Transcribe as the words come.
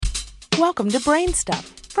Welcome to Brain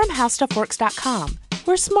Stuff from HowStuffWorks.com,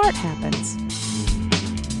 where smart happens.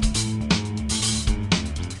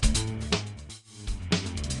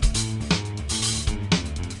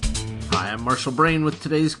 Hi, I'm Marshall Brain with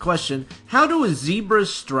today's question. How do a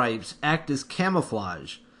zebra's stripes act as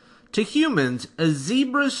camouflage? To humans, a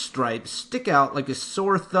zebra's stripes stick out like a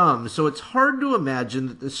sore thumb, so it's hard to imagine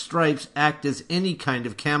that the stripes act as any kind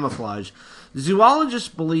of camouflage. Zoologists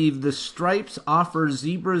believe the stripes offer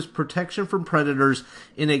zebras protection from predators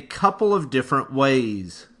in a couple of different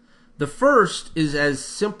ways. The first is as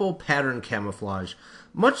simple pattern camouflage,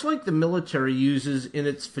 much like the military uses in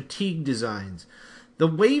its fatigue designs. The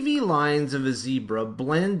wavy lines of a zebra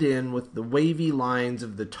blend in with the wavy lines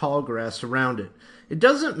of the tall grass around it. It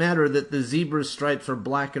doesn't matter that the zebra's stripes are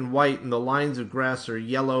black and white and the lines of grass are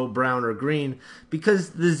yellow, brown, or green,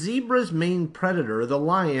 because the zebra's main predator, the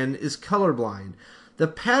lion, is colorblind. The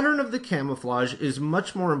pattern of the camouflage is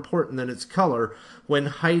much more important than its color when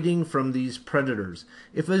hiding from these predators.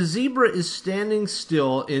 If a zebra is standing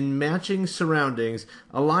still in matching surroundings,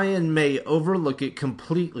 a lion may overlook it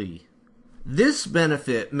completely. This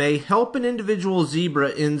benefit may help an individual zebra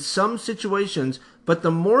in some situations, but the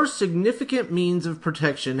more significant means of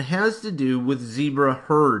protection has to do with zebra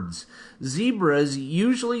herds. Zebras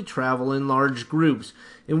usually travel in large groups,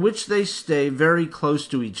 in which they stay very close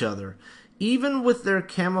to each other. Even with their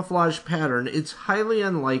camouflage pattern, it's highly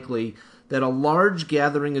unlikely that a large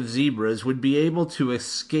gathering of zebras would be able to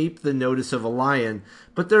escape the notice of a lion,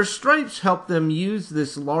 but their stripes help them use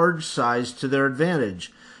this large size to their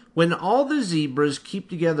advantage. When all the zebras keep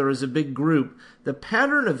together as a big group, the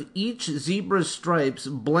pattern of each zebra's stripes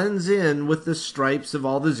blends in with the stripes of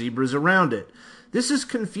all the zebras around it. This is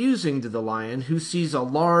confusing to the lion, who sees a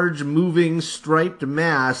large, moving, striped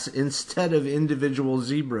mass instead of individual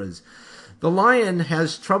zebras. The lion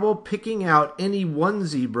has trouble picking out any one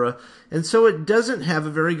zebra, and so it doesn't have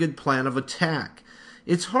a very good plan of attack.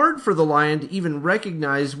 It's hard for the lion to even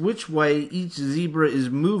recognize which way each zebra is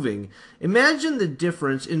moving. Imagine the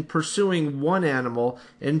difference in pursuing one animal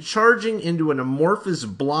and charging into an amorphous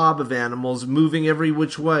blob of animals moving every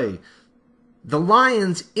which way. The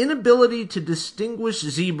lion's inability to distinguish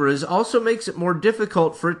zebras also makes it more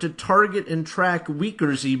difficult for it to target and track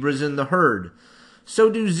weaker zebras in the herd. So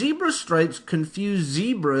do zebra stripes confuse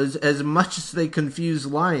zebras as much as they confuse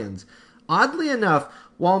lions? Oddly enough,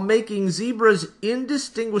 while making zebras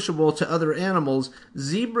indistinguishable to other animals,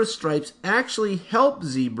 zebra stripes actually help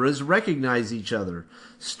zebras recognize each other.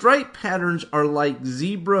 Stripe patterns are like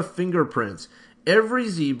zebra fingerprints. Every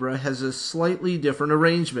zebra has a slightly different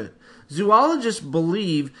arrangement. Zoologists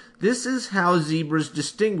believe this is how zebras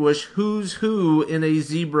distinguish who's who in a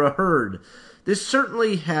zebra herd. This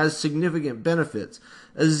certainly has significant benefits.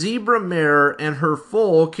 A zebra mare and her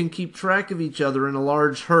foal can keep track of each other in a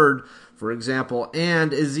large herd, for example,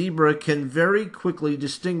 and a zebra can very quickly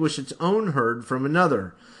distinguish its own herd from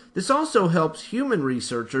another. This also helps human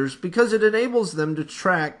researchers because it enables them to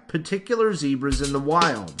track particular zebras in the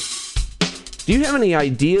wild. Do you have any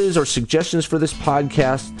ideas or suggestions for this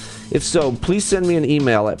podcast? If so, please send me an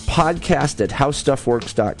email at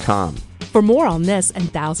podcast@howstuffworks.com. For more on this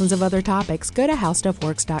and thousands of other topics, go to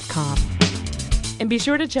HowStuffWorks.com. And be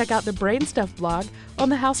sure to check out the Brain Stuff blog on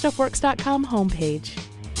the HowStuffWorks.com homepage.